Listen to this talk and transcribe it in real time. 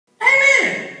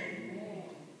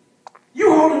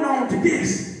holding on to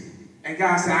this. And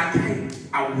God said, I can't.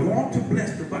 I want to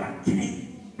bless them, but I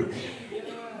can't bless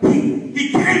them.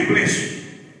 He can't bless you.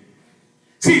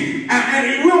 See,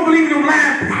 and we don't believe in them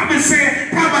lying prophets saying,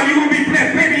 how about you going to be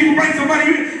blessed? Maybe you bring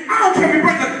somebody, I don't care if you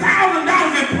bring $1,000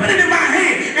 and put it in my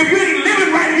hand. If you ain't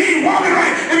living right, if you ain't walking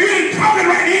right, if you ain't talking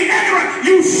right, if you ain't acting right,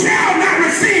 you shall not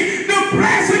receive the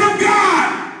blessing of God.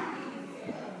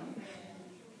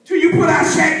 Till you put our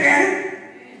shack, Daddy.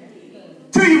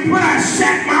 Till you put our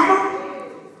shack, Mama.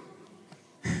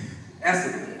 That's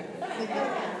it.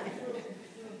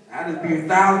 I just be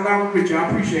 $1,000 richer. I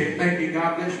appreciate it. Thank you.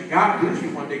 God bless you. God bless you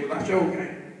one day because I sure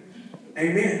can.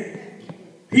 Amen.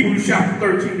 Hebrews chapter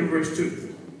 13 and verse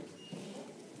 2.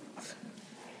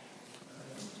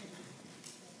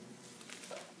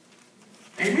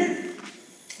 Amen.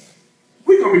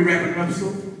 We're going to be wrapping up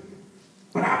soon.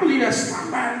 But I believe there's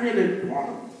somebody in there that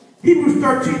wants Hebrews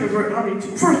 13 and verse,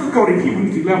 first let's go to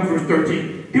Hebrews 11 verse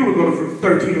 13. Then we'll go to verse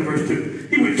 13 and verse 2.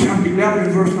 Hebrews chapter 11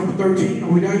 and verse number 13.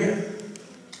 Are we there yet?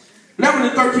 11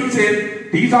 and 13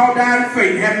 says, these all died in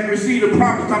faith, having received the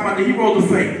promise. Talking about the heroes of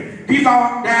faith. These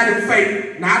all died in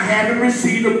faith, not having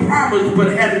received the promise,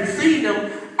 but having seen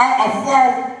them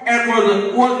afar, and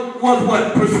was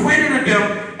what? Persuaded of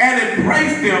them, and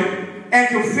embraced them, and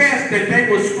confessed that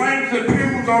they were strangers and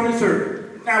pilgrims on this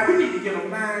earth. Now, we need to get a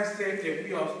mindset that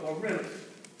we are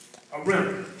a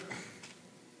renters.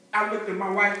 I looked at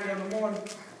my wife the other morning,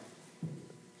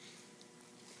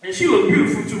 and she looked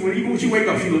beautiful too. Even when she wake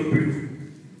up, she looked beautiful.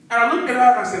 And I looked at her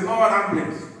and I said, Lord, I'm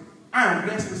blessed. I am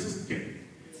blessed with Sister Kim.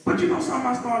 But you know something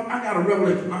I got a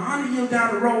revelation. 100 years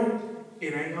down the road,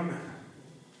 it ain't gonna matter.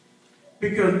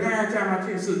 Because 9 times out of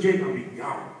 10, Sister J gonna be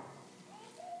gone.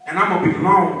 And I'm gonna be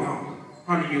long gone.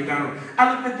 100 years down the road.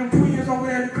 I looked at them twins over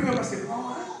there in the crib. I said,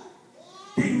 Lord,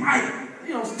 they might.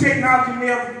 You know, technology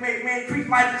may increase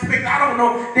life expectancy. I don't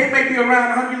know. They may be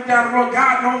around 100 years down the road.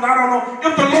 God knows. I don't know.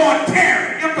 If the Lord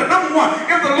tarry, if the number one,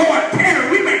 if the Lord tarry,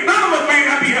 none of us may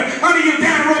not be here 100 years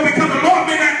down the road because the Lord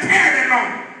may not tarry that long.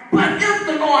 But if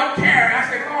the Lord tarry, I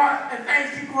say, Lord, and things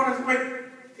keep going this way,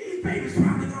 these babies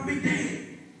probably gonna be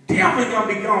dead. Delvin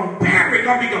gonna be gone. Barry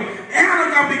gonna be gone.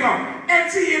 Anna gonna be gone. And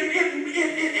see,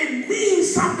 it means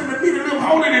something to me to live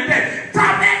holy today.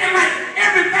 Stop acting like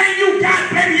everything you got,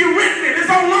 baby, you written it. It's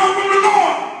on loan from the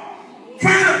Lord.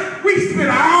 We spend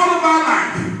all of our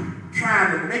life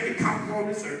trying to make it comfortable on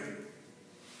this earth.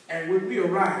 And when we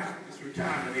arrive, it's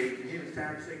retirement age, and then it's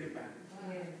time to say goodbye.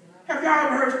 Have y'all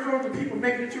ever heard stories of people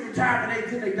making it to retirement age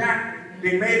until they die?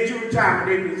 They made it to retirement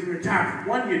age, they retired for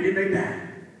 1 year, then they died.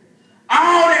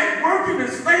 All that working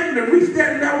and slaving to reach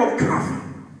that level of comfort.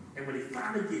 And when they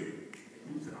finally get it,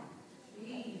 they lose it all.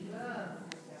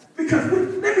 Because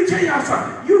let me tell y'all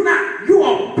something. You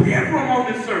are a pilgrim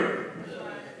on this earth.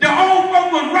 The old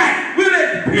folk was right. We're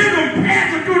that pilgrim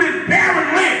passing through this barren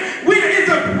land. It's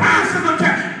a process of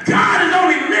time. God is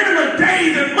only living the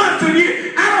days and months and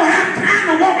years. I don't have time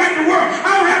to walk like the world. I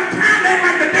don't have time to act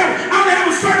like the devil. I only have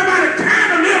a certain amount of time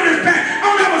to live this time. I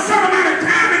only have a certain amount of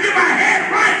time to get my head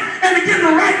right and to get in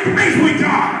the right place with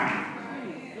God.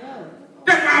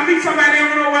 That's why I meet somebody, I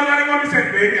don't know whether they want to say,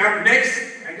 baby, I'm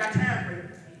next. I ain't got time for you.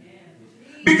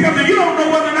 Because if you don't know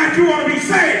whether or not you want to be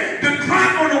saved, the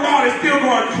clock on the wall is still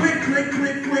going click, click,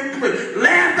 click, click, click.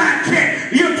 Last I checked,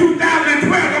 year 2012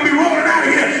 gonna be rolling out of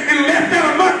here in less than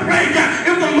a month, praise God.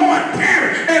 If the Lord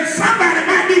tarries, and somebody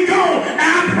might be gone, and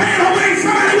I'm praying over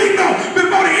somebody we know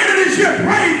before the end of this year,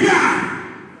 praise God.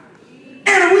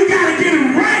 And if we gotta get it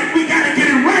right, we gotta get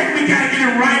it right, we gotta get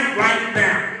it right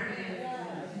now.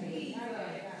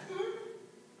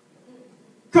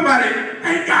 Somebody,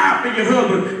 thank God for your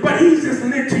husband, but he's just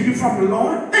lent to you from the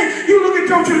Lord. You look at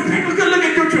your children, take a good look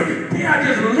at your children. They are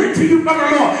just lent to you from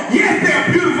the Lord. Yes, they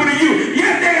are beautiful to you.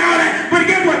 Yes, they are that. But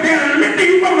guess what? They are lent to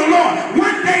you from the Lord.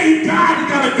 One day, God is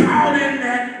going to call in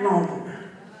that loan.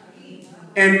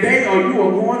 And they or you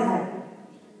are going home.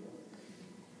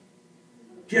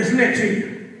 Just lent to you.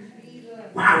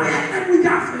 Why we act like we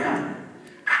got forever?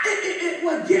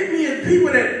 What get me is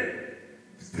people that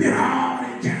spend all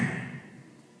their time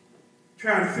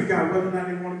trying to figure out whether or not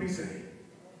they want to be saved.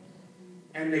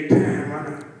 And they time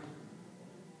run out.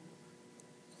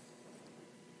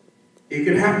 It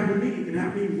could happen to me. It could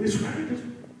happen to you.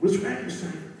 Which strangers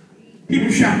saying?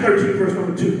 Hebrews chapter 13, verse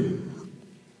number 2.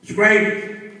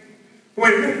 Strangers. For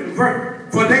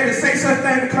they that say such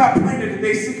things to God plainly that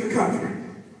they seek a comfort.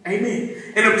 Amen.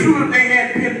 And if truly they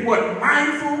had been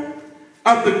mindful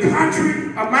of the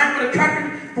country,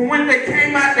 from when they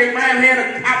came out, they might have had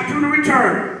an opportunity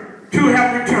to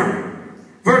have returned.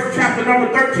 Verse chapter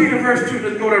number 13 and verse 2.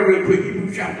 Let's go there real quick.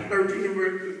 Hebrews chapter 13 and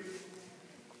verse 2.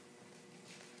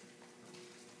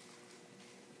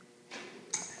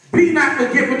 Be not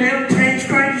forgetful to entertain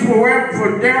strangers,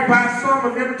 for thereby some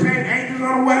have entertained angels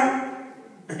unaware.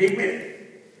 Amen.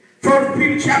 1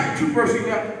 Peter chapter 2, verse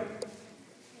 11.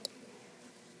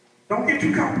 Don't get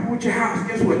too comfortable with your house.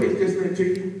 Guess what? It's just meant to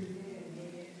you.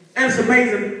 And it's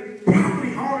amazing.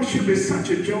 Property ownership is such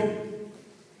a joke.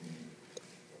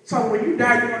 So when you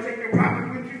die, you're going to take your property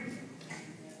with you?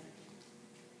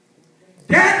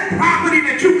 That property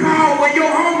that you call where your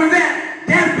home is at,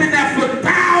 that's been there for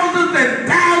thousands and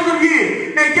thousands of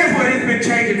years. And guess what? It's been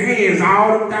changing hands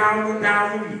all the thousands and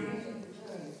thousands of years.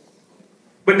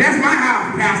 But that's my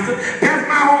house, Pastor. That's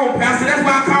my home, Pastor. That's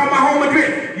why I call my home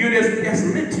address. That's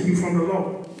lent to you from the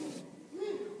Lord.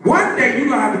 One day you're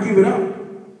going to have to give it up.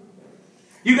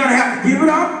 You're going to have to give it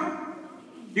up.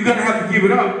 You're going to have to give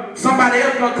it up. Somebody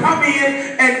else going to come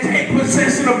in and take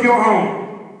possession of your home.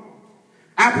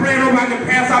 I pray nobody can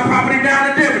pass our property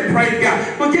down to them, praise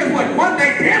God. But guess what? One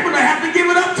day they're going to have to give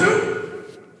it up too.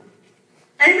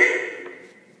 Amen.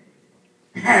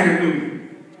 Hallelujah.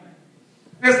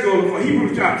 Let's go for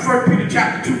Hebrews chapter 1 Peter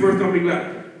chapter 2, verse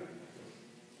 11.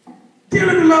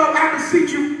 Dearly beloved, I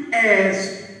beseech you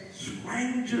as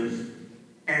strangers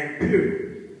and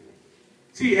pilgrims.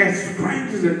 See, as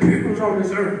strangers and pilgrims on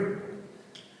this earth,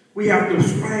 we have to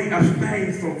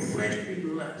abstain from fleshly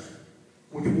lust,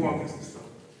 which walks the soul.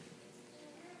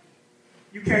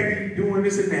 You can't be doing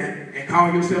this and that and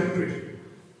call yourself a Christian.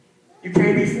 You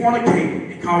can't be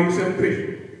fornicating and call yourself a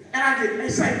Christian. And they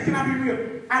say, can I be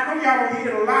real? I know y'all don't hear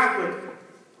it a lot, but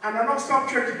and I know some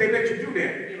churches, they let you do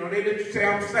that. You know, they let you say,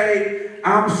 I'm saved,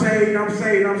 I'm saved, I'm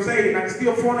saved, I'm saved, and I can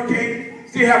still fornicate,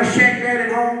 still have a shack dad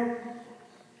at home.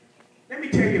 Let me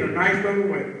tell you in a nice little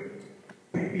way.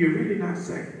 Baby, you're really not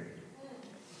saved.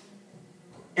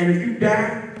 And if you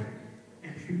die,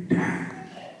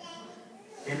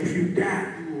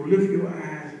 you will lift your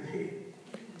eyes and head.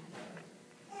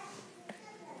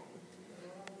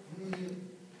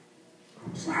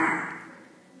 I'm sorry.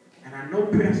 And I know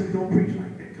pastors don't preach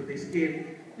like that because they're scared.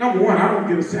 Number one, I don't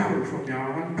get a salary from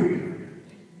y'all. I don't preach like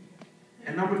that.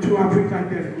 And number two, I preach like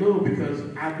that in love because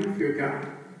I do fear God.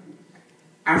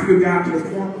 I fear God to the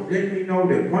point of letting me know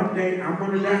that one day I'm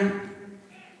going to die.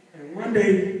 And one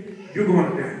day you're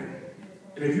going to die.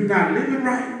 And if you're not living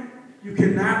right, you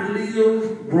cannot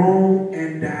live wrong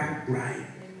and die right.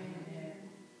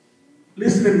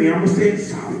 Listen to me. I'm going to say it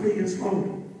softly and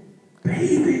slowly.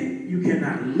 Baby, you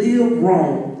cannot live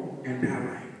wrong and die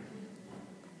right.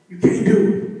 You can't do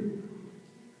it.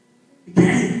 You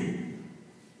can't.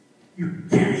 You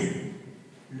can't.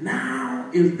 Now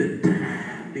is the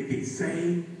time to get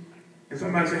saved. And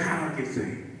somebody say, how do I get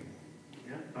saved?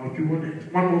 Yeah, don't you want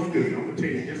that? One more scripture. I'm going to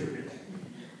tell you in just a minute.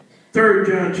 3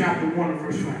 John chapter 1 and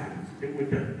verse 5. Then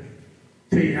we're done.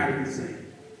 Tell you how to get saved.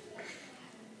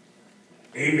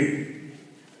 Amen.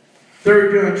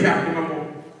 3 John chapter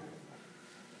number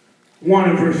 1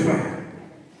 and verse 5.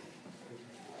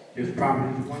 It's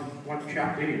probably one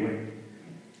chapter anyway.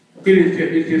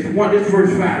 It's just one. It's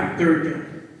verse 5, 3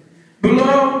 John.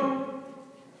 Beloved,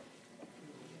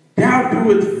 thou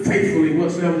doest faithfully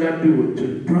whatsoever thou doest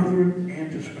to brethren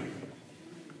and to strangers.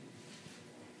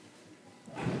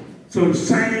 So the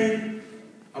same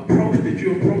approach that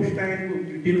you approach things when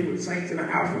you're dealing with saints in the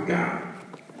house of God,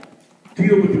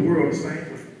 deal with the world the same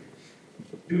way.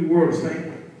 Do the world the same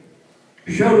way.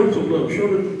 Show them some love. Show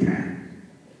them some kindness.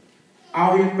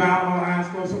 All his bow, all eyes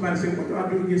closed. Somebody said, what do I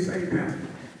do to get saved, Pastor?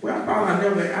 Well, I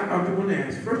thought you wouldn't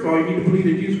ask. First of all, you need to believe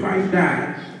that Jesus Christ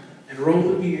died and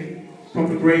rose again from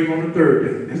the grave on the 3rd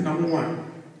day. That's number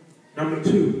 1. Number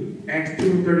 2, Acts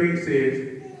 2:38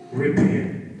 says,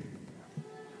 repent.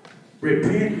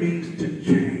 Repent means to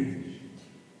change.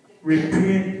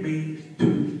 Repent means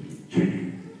to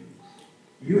change.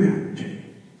 You have to change.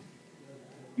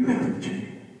 You have to change.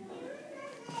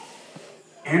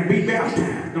 And be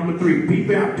baptized. Number 3, be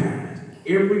baptized.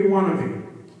 Every one of you.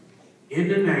 In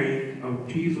the name of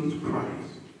Jesus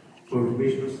Christ. For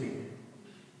remission of sin.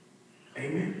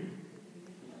 Amen.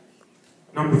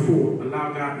 Number 4,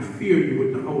 allow God to fill you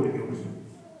with the Holy Ghost.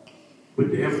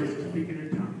 With the evidence of speaking in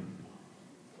tongues.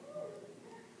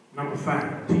 Number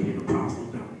 5, teaching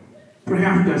apostles down.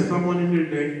 Perhaps there's someone in here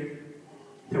today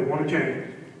that want to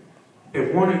change.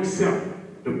 That want to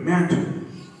accept the mantle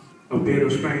of being a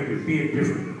stranger, being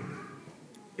different.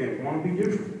 That want to be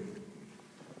different.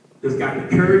 That's got the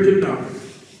courage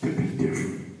enough to be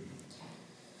different.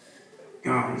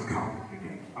 God is calling you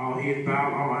today. All heads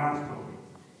bowed, all eyes closed.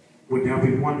 Would there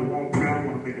be one that want prayer,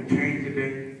 want to make a change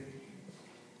today?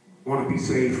 Want to be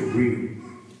saved for real?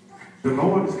 The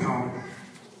Lord is calling.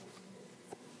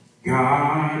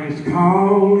 God is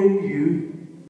calling you.